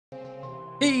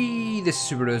Hey, this is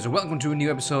Superdreuzel. Welcome to a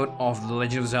new episode of The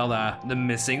Legend of Zelda: The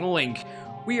Missing Link.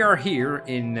 We are here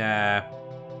in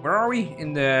where are we?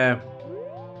 In the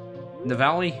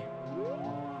valley,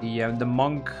 the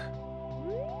monk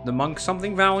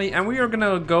something valley, and we are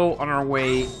gonna go on our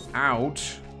way out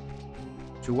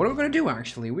to what are we gonna do?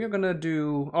 Actually, we are gonna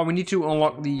do. Oh, we need to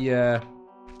unlock the.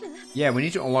 Yeah, we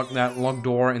need to unlock that locked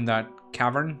door in that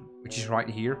cavern, which is right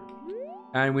here.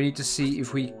 And we need to see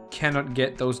if we cannot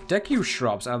get those Deku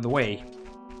shrubs out of the way.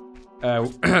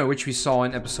 Which we saw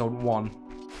in episode 1.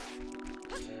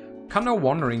 Kind of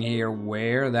wondering here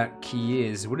where that key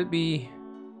is. Would it be...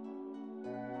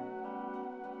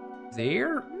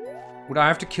 there? Would I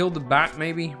have to kill the bat,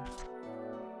 maybe?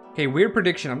 Okay, weird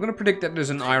prediction. I'm gonna predict that there's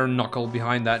an iron knuckle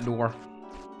behind that door.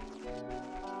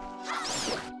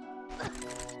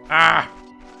 Ah!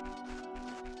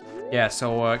 Yeah,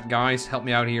 so, guys, help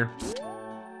me out here.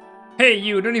 Hey,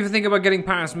 you! Don't even think about getting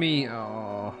past me!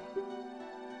 Oh.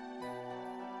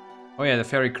 Oh yeah, the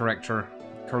fairy collector.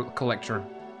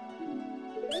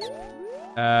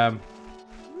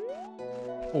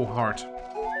 Oh, heart.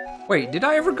 Wait, did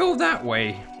I ever go that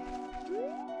way?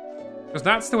 Because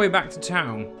that's the way back to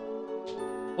town.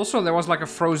 Also, there was like a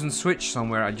frozen switch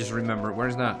somewhere, I just remember.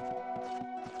 Where's that?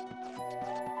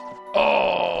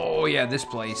 Oh, yeah, this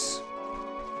place.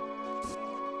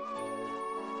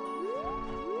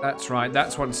 That's right,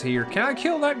 that's what's here. Can I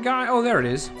kill that guy? Oh, there it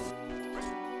is.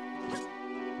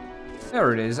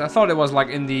 There it is. I thought it was like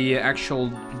in the actual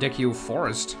Deku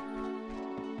forest.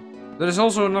 There's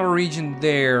also another region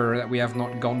there that we have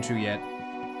not gone to yet.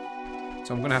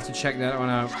 So I'm gonna have to check that one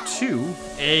out too.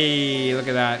 Hey, look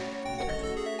at that.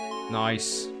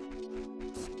 Nice.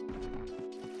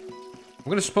 I'm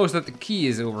gonna suppose that the key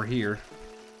is over here.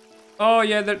 Oh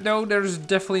yeah, no, there's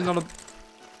definitely not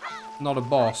a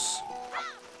boss.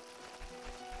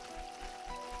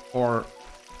 Or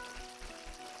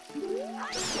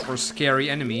scary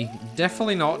enemy.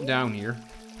 Definitely not down here.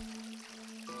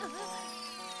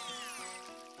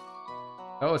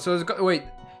 Oh, so it's got, wait.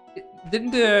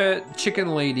 Didn't the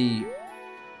chicken lady...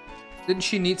 didn't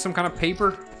she need some kind of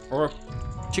paper? Or a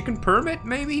chicken permit,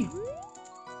 maybe?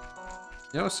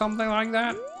 You know, something like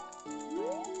that?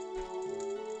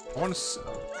 I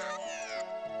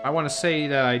want to say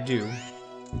that I do.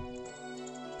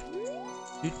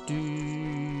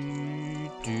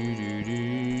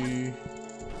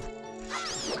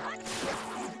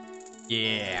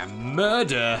 Yeah,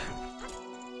 murder.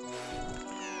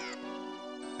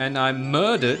 And I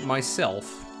murdered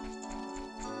myself.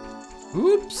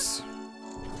 Oops.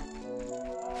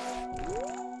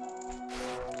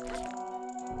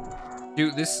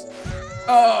 Dude, this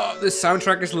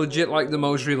soundtrack is legit like the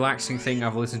most relaxing thing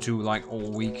I've listened to like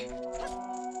all week.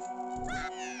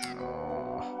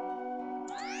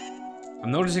 I'm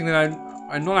noticing that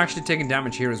I'm not actually taking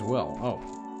damage here as well. Oh.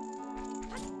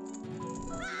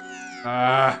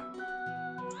 Ah.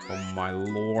 Oh my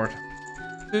lord.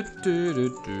 I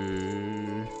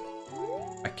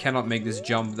cannot make this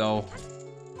jump though.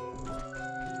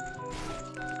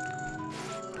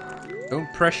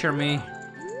 Don't pressure me.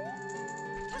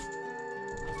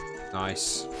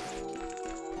 Nice.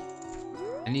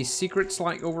 Any secrets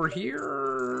like over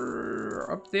here?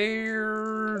 Up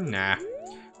there? Nah.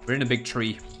 We're in a big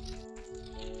tree.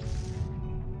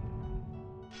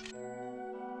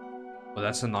 Oh,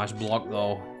 that's a nice block,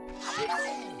 though.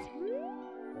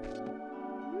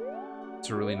 It's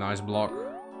a really nice block.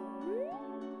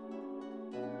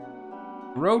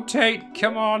 Rotate,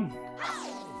 come on.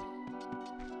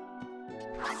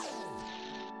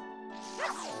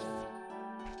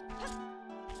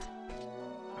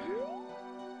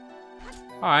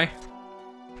 Hi.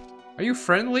 Are you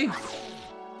friendly?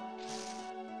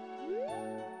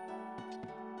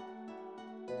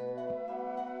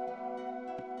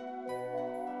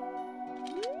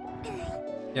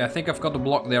 Yeah, I think I've got to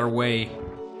block their way.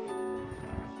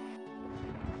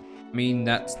 I mean,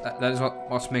 that is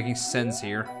what's making sense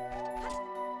here.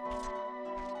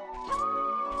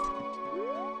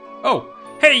 Oh,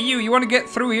 hey you want to get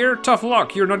through here? Tough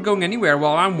luck, you're not going anywhere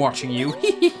while I'm watching you.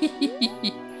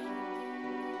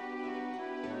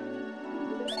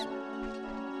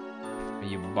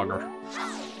 You bugger.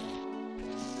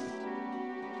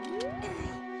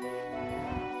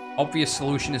 Obvious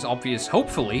solution is obvious,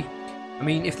 hopefully. I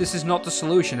mean, if this is not the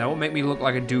solution, that will make me look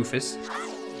like a doofus.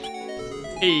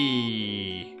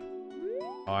 Hey.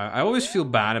 Oh, I always feel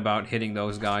bad about hitting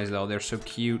those guys, though. They're so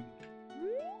cute.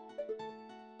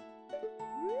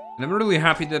 And I'm really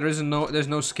happy that there's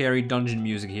no scary dungeon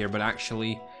music here, but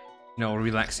actually, you know,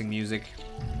 relaxing music.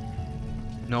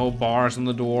 No bars on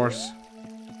the doors.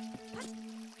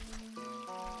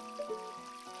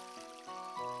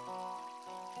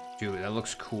 Dude, that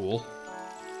looks cool.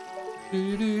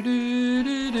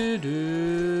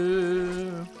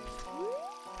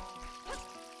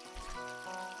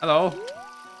 Hello.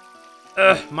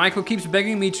 Michael keeps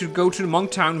begging me to go to the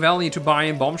Monktown Valley to buy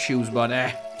him bomb shoes, but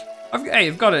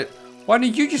I've got it. Why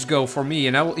don't you just go for me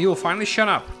and you will finally shut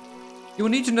up. You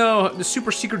will need to know the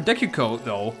super secret Deku code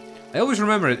though. I always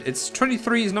remember it. It's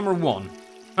 23 is number 1.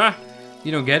 Huh?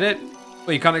 You don't get it?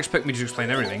 Well, you can't expect me to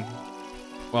explain everything.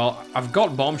 Well, I've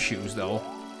got bomb shoes though.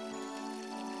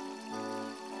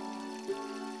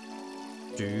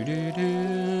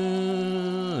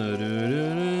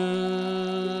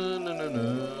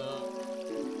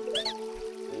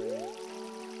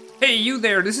 Hey, you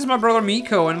there, this is my brother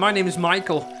Miko, and my name is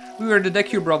Michael. We are the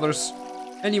Deku brothers.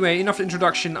 Anyway, enough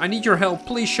introduction. I need your help.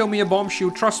 Please show me a bomb shoe.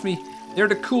 Trust me, they're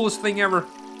the coolest thing ever.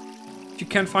 If you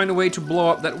can't find a way to blow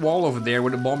up that wall over there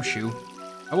with a bomb shoe,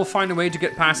 I will find a way to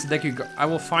get past the Deku. I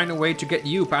will find a way to get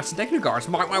you past the Deku guards.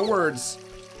 Mark my words.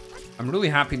 I'm really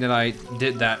happy that I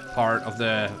did that part of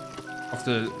the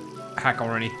hack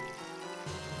already.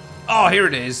 Oh, here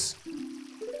it is.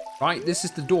 Right, this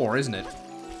is the door, isn't it?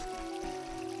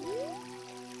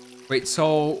 Wait,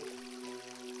 so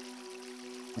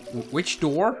which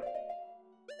door?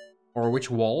 Or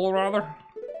which wall, rather?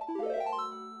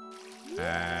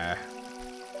 That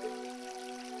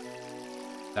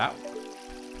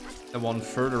the one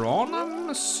further on, I'm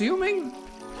assuming?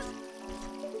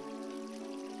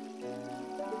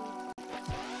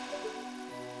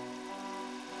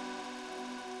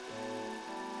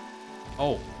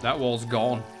 Oh, that wall's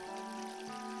gone.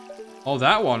 Oh,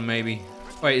 that one, maybe.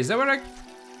 Wait, is that where I...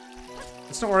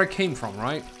 That's not where I came from,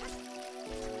 right?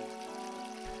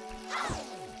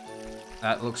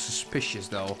 That looks suspicious,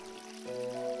 though.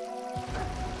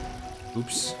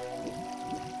 Oops.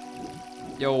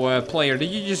 Yo, player, did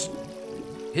you just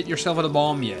hit yourself with a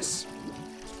bomb? Yes.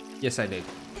 Yes, I did.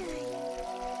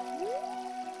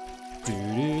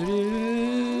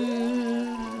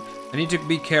 I need to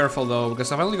be careful, though,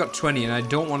 because I've only got 20, and I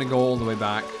don't want to go all the way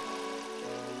back.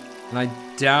 And I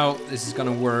doubt this is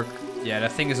gonna work. Yeah,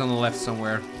 that thing is on the left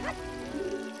somewhere.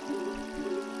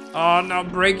 Oh, no,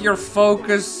 break your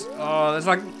focus. Oh, that's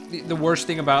like the worst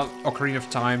thing about Ocarina of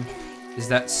Time, is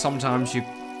that sometimes you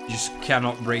just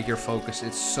cannot break your focus.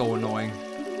 It's so annoying.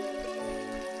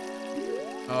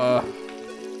 But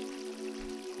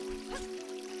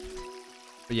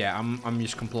yeah, I'm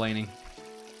just complaining.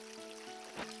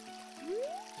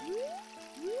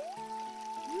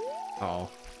 Uh-oh.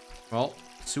 Well,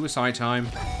 suicide time.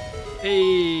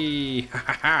 Hey!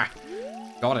 Hahaha!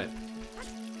 Got it.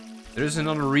 There's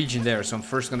another region there, so I'm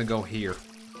first gonna go here.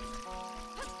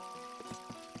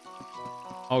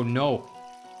 Oh no.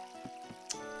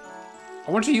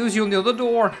 I want to use you on the other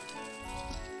door.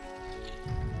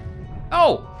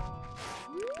 Oh!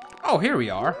 Oh, here we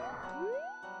are.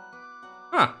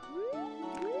 Huh.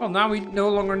 Well, now we no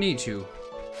longer need to.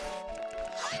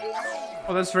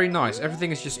 Oh, that's very nice.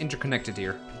 Everything is just interconnected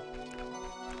here.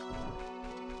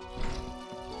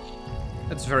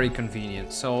 That's very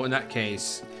convenient. So in that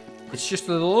case, it's just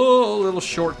a little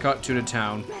shortcut to the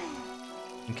town.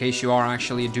 In case you are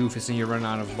actually a doofus and you run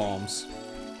out of bombs.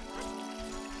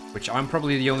 Which I'm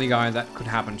probably the only guy that could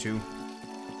happen to.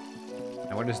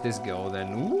 Now where does this go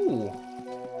then? Ooh.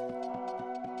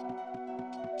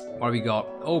 What do we got?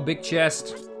 Oh, big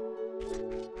chest.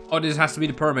 Oh, this has to be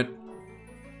the permit.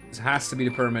 This has to be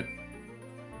the permit.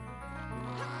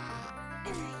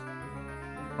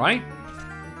 Right?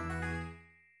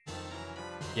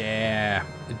 Yeah.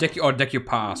 The Deku, or Deku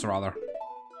Pass, rather.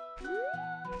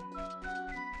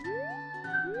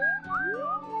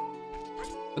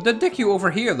 But the Deku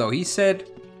over here, though, he said,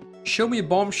 show me a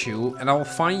bomb shoe and I will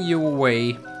find you a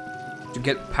way to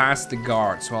get past the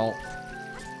guards. Well,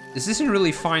 this isn't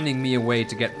really finding me a way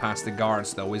to get past the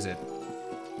guards, though, is it?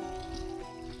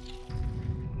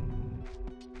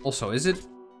 Also, is it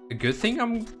a good thing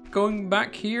I'm going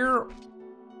back here?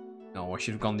 No, I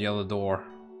should have gone the other door.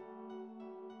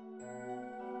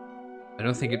 I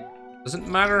don't think it doesn't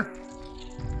matter.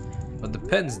 But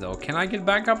depends, though. Can I get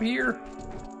back up here?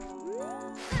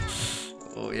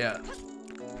 Oh, yeah.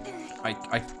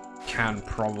 I can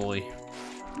probably.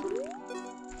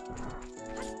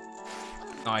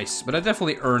 Nice, but I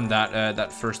definitely earned that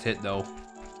that first hit, though.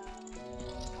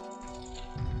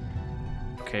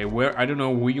 Okay, where I don't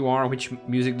know who you are, which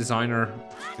music designer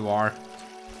you are,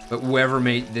 but whoever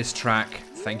made this track,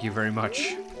 thank you very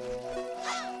much.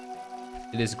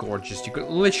 It is gorgeous. You could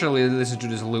literally listen to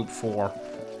this loop for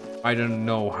I don't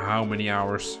know how many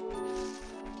hours.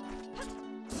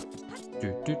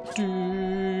 Do, do, do,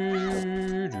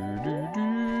 do, do,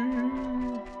 do.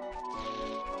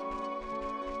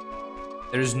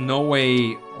 There's no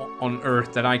way on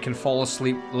earth that I can fall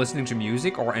asleep listening to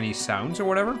music or any sounds or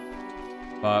whatever.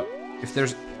 But if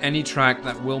there's any track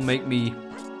that will make me,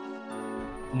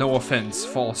 no offense,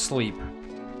 fall asleep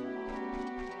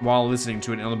while listening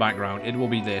to it in the background, it will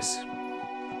be this.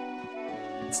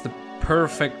 It's the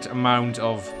perfect amount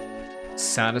of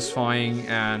satisfying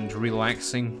and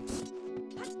relaxing.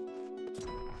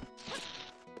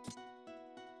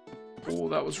 Oh,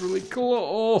 that was really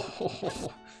cool.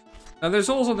 Oh. Now there's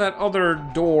also that other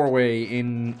doorway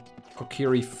in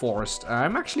Kokiri Forest.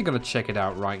 I'm actually gonna check it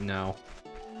out right now.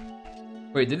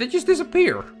 Wait, did it just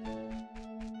disappear?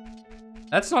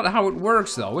 That's not how it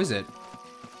works though, is it?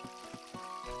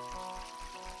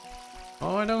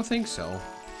 Oh, I don't think so.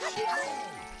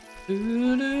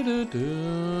 Did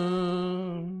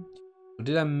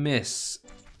I miss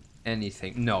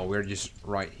anything? No, we're just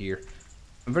right here.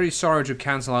 I'm very sorry to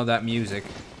cancel out that music.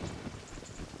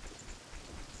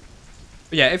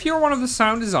 But yeah, if you're one of the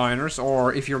sound designers,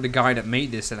 or if you're the guy that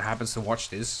made this and happens to watch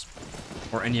this,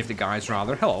 or any of the guys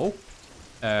rather, hello.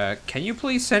 Can you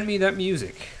please send me that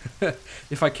music?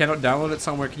 If I cannot download it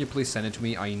somewhere, can you please send it to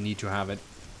me? I need to have it.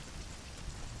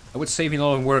 It would save me a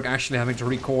lot of work actually having to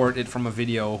record it from a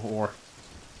video or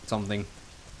something.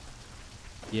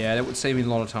 Yeah, that would save me a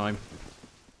lot of time.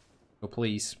 So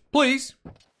please. Please!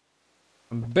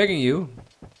 I'm begging you.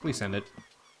 Please send it.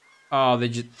 Oh, they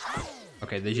just...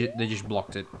 Okay, they just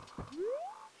blocked it.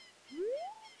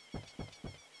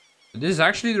 This is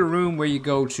actually the room where you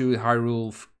go to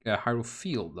Hyrule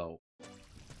Field, though.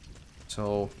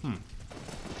 So,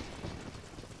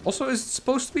 Also, is it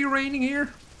supposed to be raining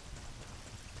here?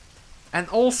 And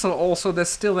also, there's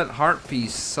still that heart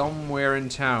piece somewhere in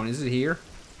town. Is it here?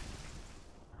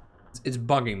 It's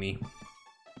bugging me.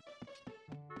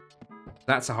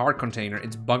 That's a heart container.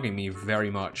 It's bugging me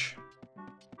very much.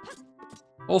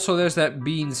 Also, there's that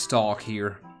beanstalk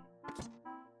here.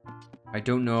 I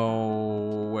don't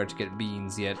know where to get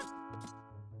beans yet.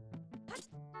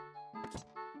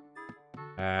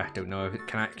 Don't know if it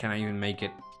can I even make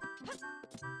it.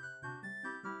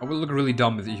 I will look really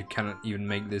dumb if you cannot even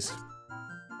make this.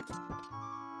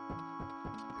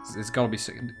 It's gotta be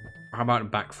sick. How about a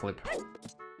backflip?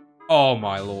 Oh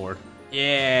my lord.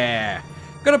 Yeah!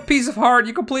 Got a piece of heart!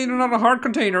 You completed another heart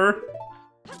container!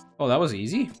 Oh, that was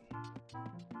easy.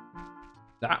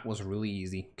 That was really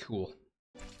easy. Cool.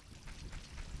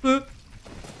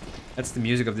 That's the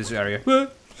music of this area.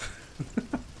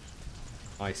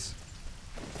 Nice.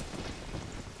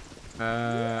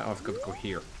 I've got to go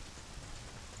here.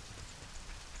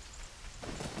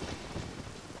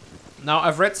 Now,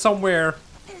 I've read somewhere,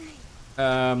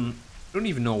 I don't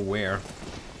even know where.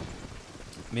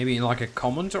 Maybe in like a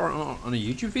comment or on a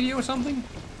YouTube video or something,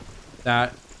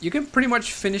 that you can pretty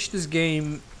much finish this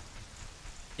game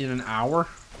in an hour.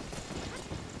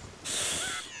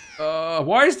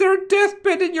 Why is there a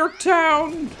deathbed in your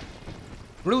town?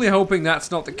 Really hoping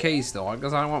that's not the case though,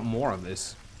 because I want more of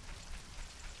this.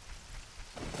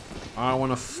 I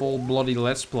want a full bloody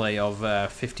let's play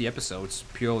of 50 episodes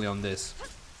purely on this.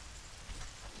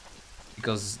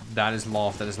 Because that is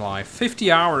love, that is life.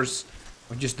 50 hours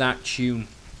of just that tune.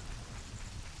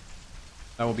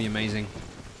 That would be amazing.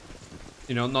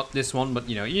 You know, not this one, but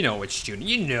you know which tune.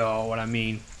 You know what I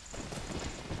mean.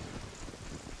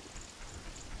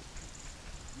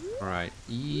 Alright,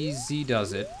 easy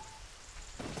does it.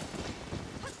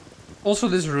 Also,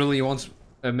 this really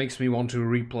makes me want to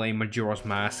replay Majora's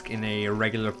Mask in a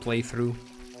regular playthrough.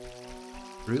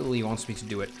 Really wants me to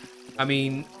do it. I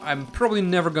mean, I'm probably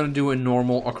never gonna do a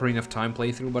normal Ocarina of Time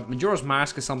playthrough, but Majora's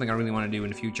Mask is something I really want to do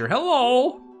in the future.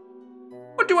 Hello!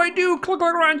 What do I do? Clock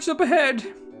Ranch up ahead.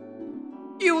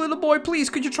 You little boy, please,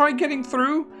 could you try getting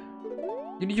through?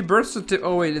 You need your birth certificate.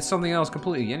 Oh wait, it's something else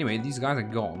completely. Anyway, these guys are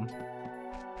gone.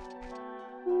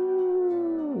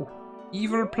 Ooh,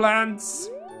 evil plants.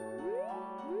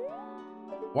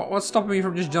 What's stopping me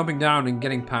from just jumping down and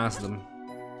getting past them?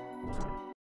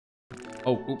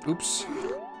 Oh, oops.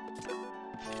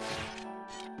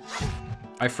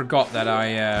 I forgot that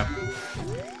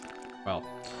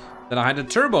that I had a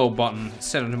turbo button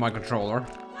set into my controller.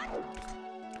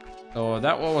 So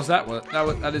that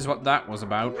is what that was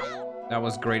about. That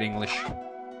was great English.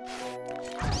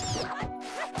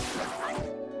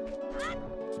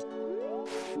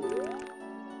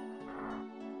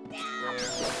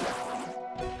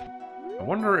 I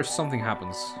wonder if something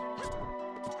happens.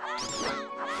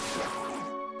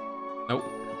 Nope.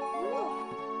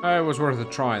 It was worth a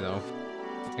try though.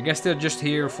 I guess they're just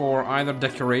here for either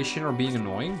decoration or being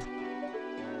annoying.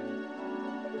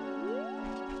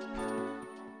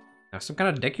 Now, some kind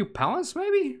of Deku Palace,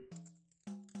 maybe?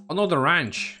 Oh no, the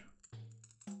ranch.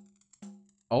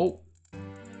 Oh.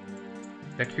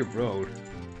 Deku Road.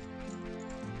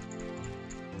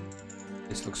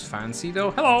 This looks fancy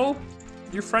though. Hello!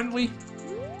 You friendly?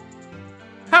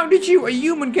 How did you, a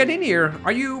human, get in here?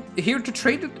 Are you here to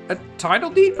trade a title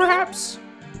deed, perhaps?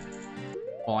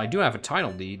 Well, I do have a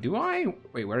title deed, do I?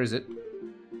 Wait, where is it?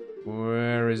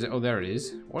 Where is it? Oh, there it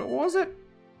is. What was it?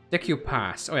 Deku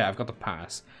Pass. Oh yeah, I've got the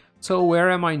pass. So where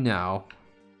am I now?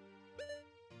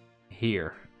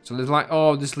 Here. So there's like,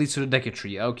 oh, this leads to the Deku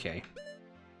Tree. Okay.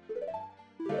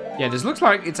 Yeah, this looks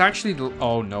like it's actually the,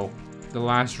 oh no, the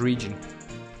last region.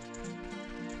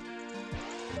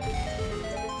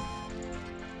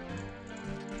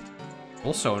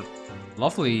 Also,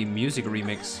 lovely music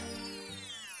remix.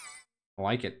 I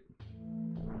like it.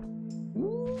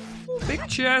 Ooh, big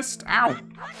chest. Ow.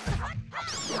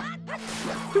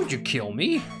 Don't you kill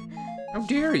me. How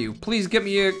dare you. Please give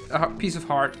me a piece of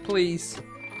heart. Please.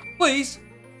 Please.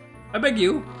 I beg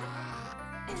you.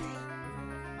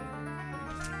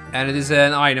 And it is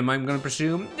an item, I'm gonna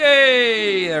presume.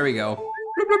 Yay! There we go.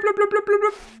 Bloop, bloop, bloop, bloop, bloop,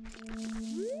 bloop.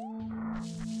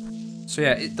 So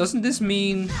yeah, doesn't this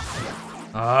mean...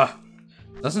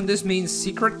 doesn't this mean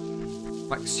secret?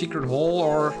 Like secret hole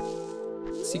or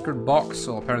secret box?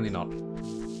 So apparently not.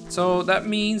 So that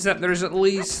means that there's at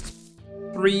least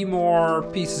 3 more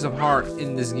pieces of heart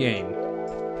in this game.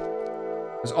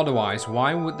 Because otherwise,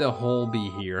 why would the hole be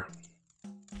here?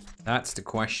 That's the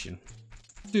question.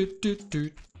 There's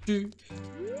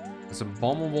a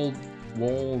bombable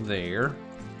wall there.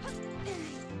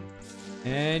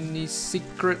 Any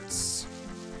secrets?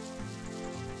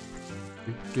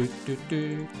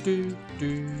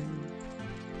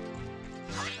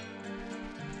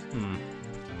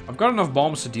 I've got enough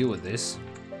bombs to deal with this.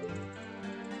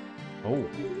 Oh.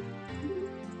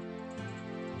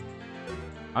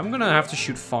 I'm gonna have to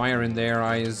shoot fire in there,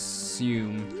 I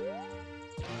assume.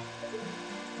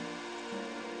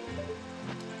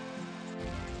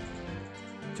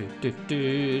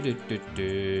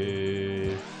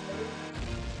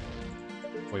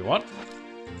 Wait, what?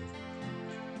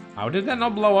 How did that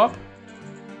not blow up?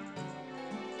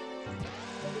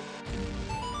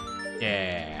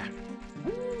 Yeah.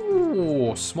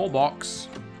 Ooh, small box.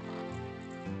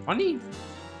 Money?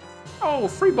 Oh,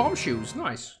 free bomb shoes.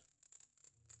 Nice.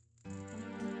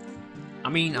 I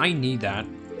mean, I need that.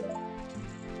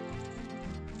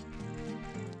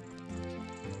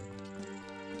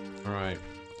 Alright.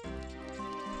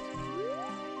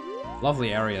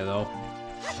 Lovely area, though.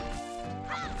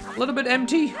 A little bit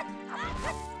empty.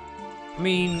 I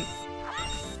mean,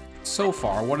 so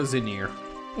far, what is in here?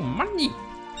 Oh, money!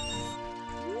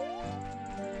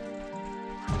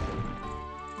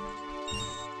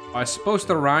 I suppose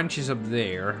the ranch is up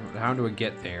there. How do I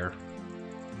get there?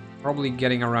 Probably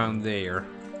getting around there.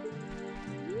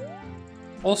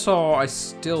 Also, I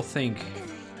still think...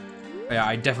 Yeah,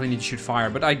 I definitely need to shoot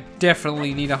fire, but I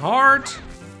definitely need a heart.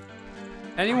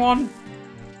 Anyone?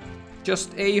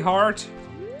 Just a heart?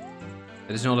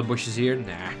 There's no other bushes here?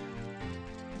 Nah.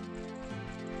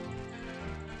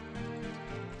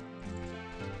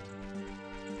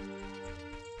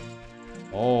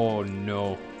 Oh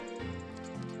no.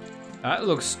 That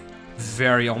looks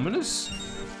very ominous.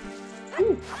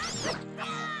 Ooh.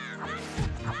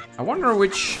 I wonder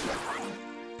which...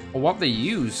 or what they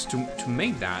use to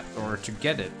make that, or to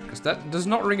get it, because that does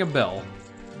not ring a bell.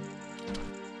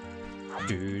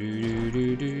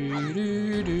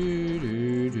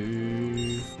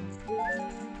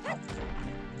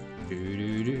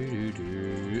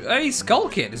 Hey, Skull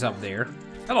Kid is up there.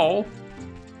 Hello.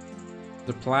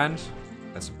 The plant?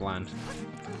 That's a plant.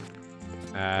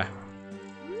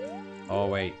 Oh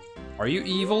wait. Are you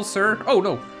evil, sir? Oh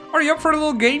no. Are you up for a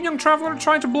little game, young traveler,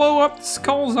 trying to blow up the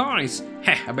Skull's eyes?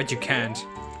 Heh, I bet you can't.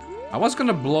 I was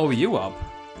gonna blow you up.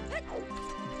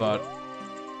 But...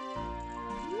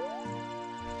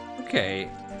 okay.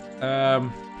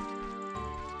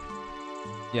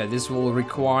 Yeah, this will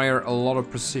require a lot of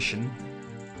precision.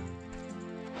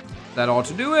 That ought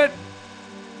to do it.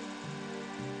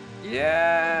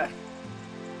 Yeah.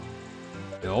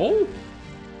 No?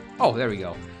 Oh, there we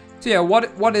go. So yeah,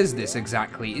 what is this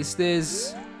exactly? Is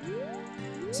this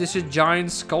a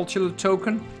giant sculpture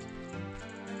token?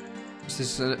 Is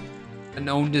this an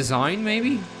own design,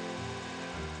 maybe?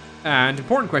 And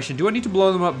important question, do I need to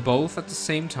blow them up both at the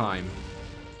same time?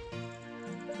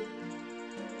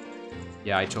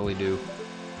 Yeah, I totally do.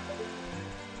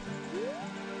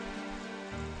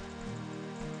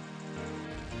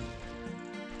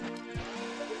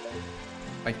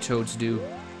 My toads do.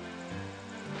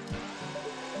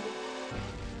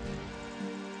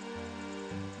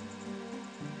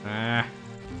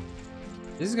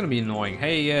 This is gonna be annoying.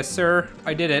 Hey, sir,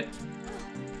 I did it.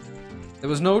 There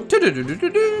was no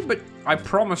but I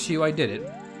promise you I did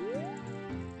it.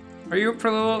 Are you up for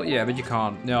a little? Yeah, but you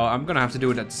can't. No, I'm gonna have to do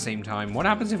it at the same time. What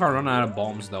happens if I run out of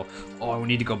bombs, though? Oh, we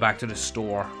need to go back to the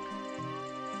store.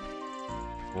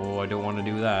 Oh, I don't want to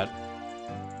do that.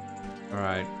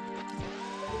 Alright.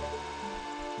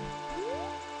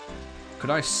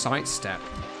 Could I sidestep?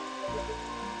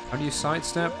 How do you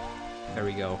sidestep? There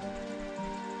we go.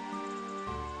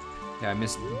 Yeah, I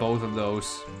missed both of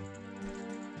those.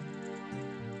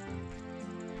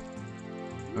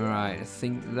 Alright, I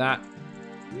think that...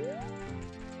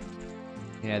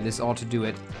 Yeah, this ought to do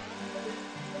it.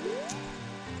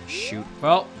 Shoot.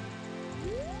 Well.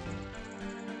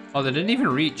 Oh, they didn't even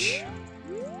reach.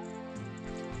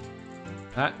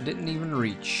 That didn't even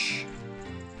reach.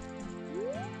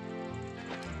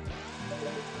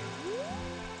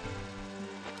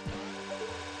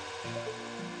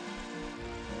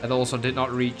 That also did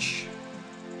not reach.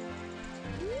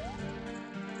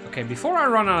 Okay, before I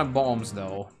run out of bombs,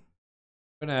 though,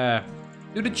 I'm gonna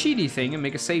do the cheaty thing and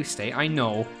make a save state. I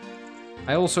know.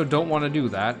 I also don't want to do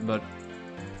that, but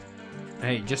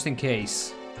hey, just in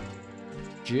case.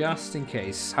 Just in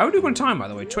case. How are we doing on time, by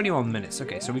the way? 21 minutes.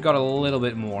 Okay, so we got a little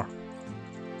bit more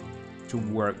to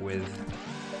work with.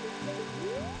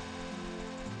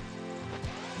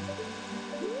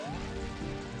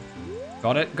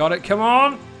 Got it, come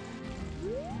on!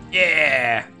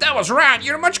 Yeah! That was right!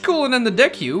 You're much cooler than the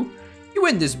Deku! You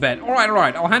win this bet.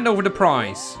 Alright, I'll hand over the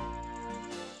prize.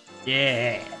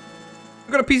 Yeah!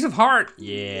 I got a piece of heart!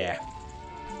 Yeah!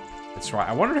 That's right.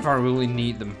 I wonder if I really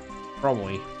need them.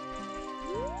 Probably.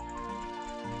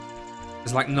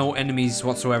 There's like no enemies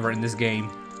whatsoever in this game.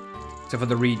 Except for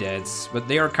the Redeads. But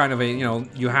they are kind of a, you know,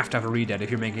 you have to have a Redead if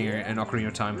you're making an Ocarina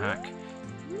of Time hack.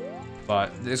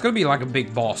 But there's gonna be like a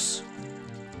big boss.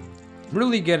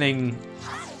 Really getting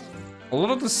a lot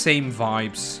of the same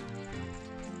vibes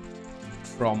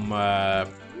from the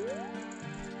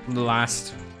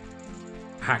last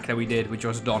hack that we did, which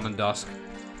was Dawn and Dusk.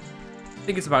 I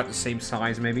think it's about the same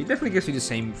size, maybe. It definitely gives you the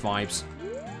same vibes.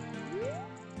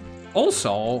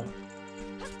 Also,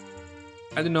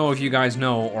 I don't know if you guys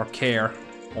know or care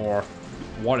or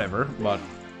whatever, but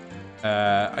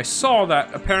I saw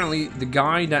that apparently the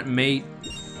guy that made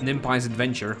Nimpi's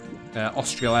Adventure,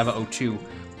 Austrialava 02,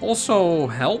 also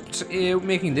helped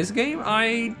making this game.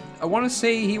 I want to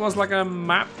say he was like a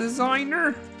map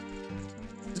designer.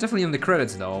 It's definitely in the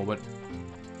credits though, but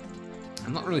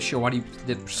I'm not really sure what he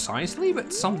did precisely,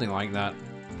 but something like that.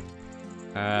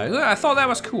 I thought that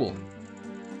was cool.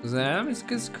 He's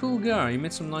a cool guy. He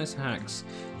made some nice hacks.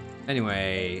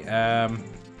 Anyway,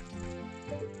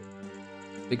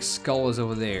 big skull is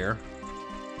over there.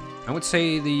 I would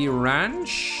say the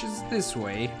ranch is this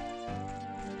way.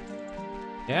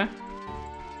 Yeah?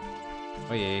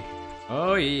 Oh yeah.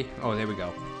 Oh yeah. Oh, there we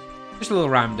go. Just a little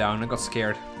ram down. I got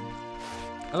scared.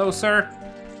 Hello, sir.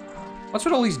 What's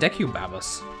with all these Deku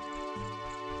Babas?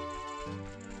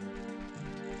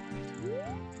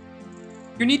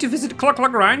 You need to visit Cluck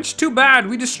Cluck Ranch? Too bad,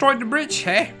 we destroyed the bridge,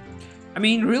 hey? I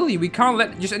mean, really, we can't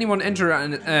let just anyone enter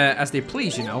as they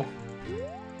please, you know?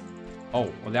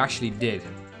 Oh, well, they actually did.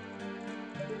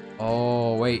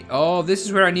 Oh, wait. Oh, this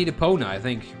is where I need Epona, I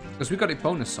think. Because we got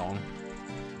Epona's song.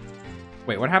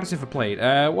 Wait, what happens if I play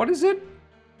it? What is it?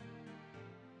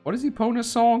 What is Epona's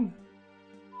song?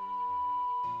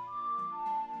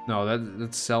 No,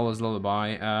 that's Zelda's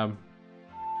Lullaby.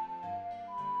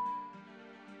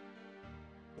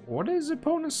 What is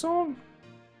Epona's song?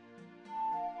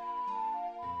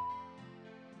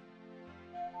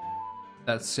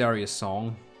 That's Saria's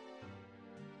song.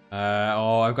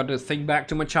 Oh, I've got to think back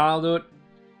to my childhood.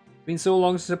 Been so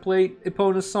long since I played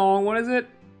Epona's song. What is it?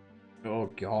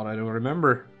 Oh god, I don't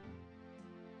remember.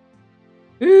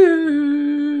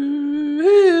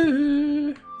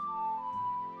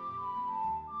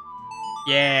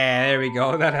 Yeah, there we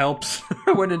go. That helps.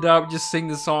 When in doubt, just sing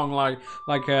the song like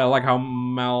how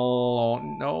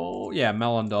Melon. No, yeah,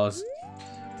 Melon does.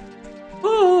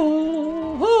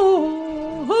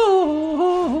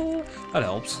 That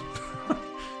helps.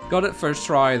 Got it first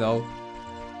try though.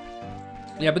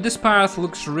 Yeah, but this path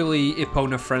looks really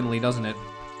Epona friendly, doesn't it?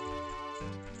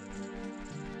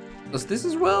 Does this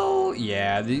as well?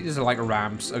 Yeah, these are like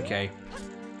ramps. Okay.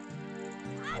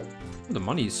 The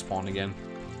money's spawned again.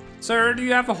 Sir, do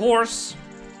you have a horse?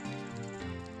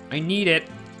 I need it.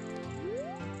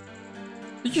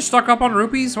 Did you stock up on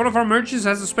rupees? One of our merchants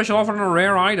has a special offer on a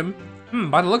rare item.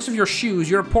 By the looks of your shoes,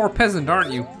 you're a poor peasant,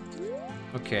 aren't you?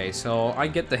 Okay, so I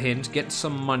get the hint. Get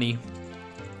some money.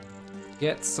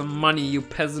 Get some money, you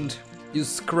peasant. You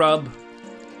scrub.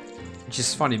 Which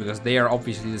is funny because they are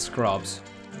obviously the scrubs.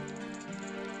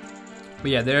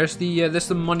 But yeah, there's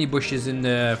the money bushes in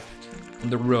the on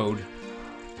the road.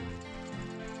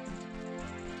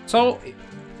 So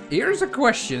here's a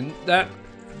question that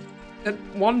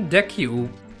one Deku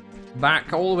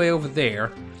back all the way over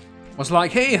there was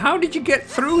like, hey, how did you get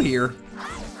through here?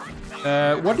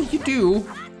 What did you do?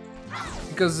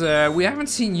 Because we haven't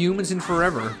seen humans in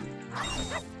forever.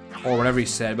 Or whatever he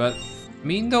said, but I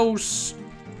mean those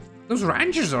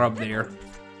ranchers are up there.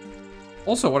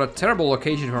 Also, what a terrible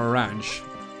location for a ranch.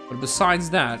 But besides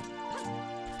that,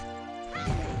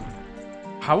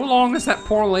 how long has that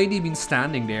poor lady been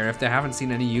standing there if they haven't seen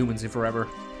any humans in forever?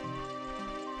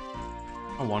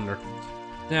 I wonder.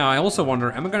 Now, I also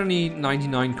wonder, am I gonna need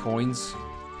 99 coins?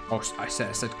 Oh, I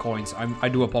said coins. I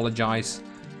do apologize.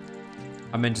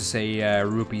 I meant to say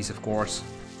rupees, of course.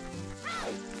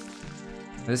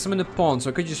 There's some in the pond, so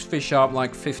I could just fish up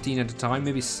like 15 at a time,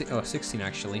 maybe 16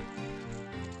 actually.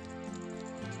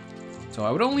 So I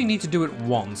would only need to do it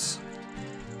once.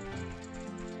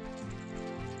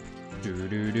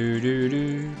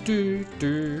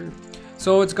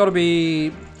 So it's gotta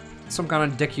be some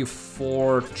kind of Deku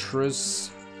Fortress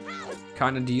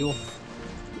kind of deal.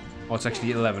 Oh, it's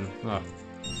actually 11. Oh,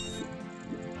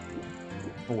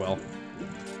 oh well.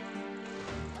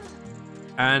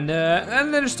 And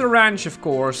there's the ranch, of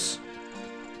course.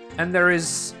 And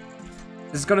there's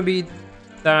gonna be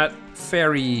that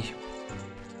fairy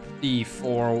thief,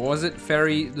 or was it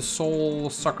fairy, the soul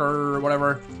sucker, or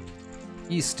whatever.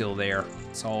 He's still there,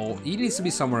 so he needs to be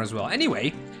somewhere as well.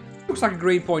 Anyway, looks like a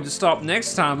great point to stop.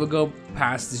 Next time we'll go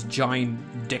past this giant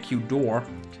Deku door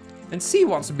and see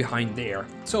what's behind there.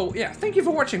 So yeah, thank you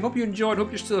for watching. Hope you enjoyed. Hope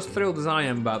you're still as thrilled as I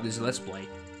am about this Let's Play.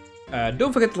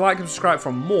 Don't forget to like and subscribe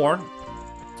for more.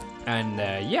 And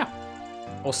yeah,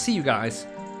 I'll see you guys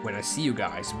when I see you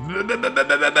guys.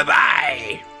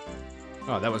 Bye.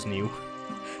 Oh, that was new.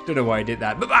 Don't know why I did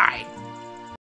that. Bye-bye.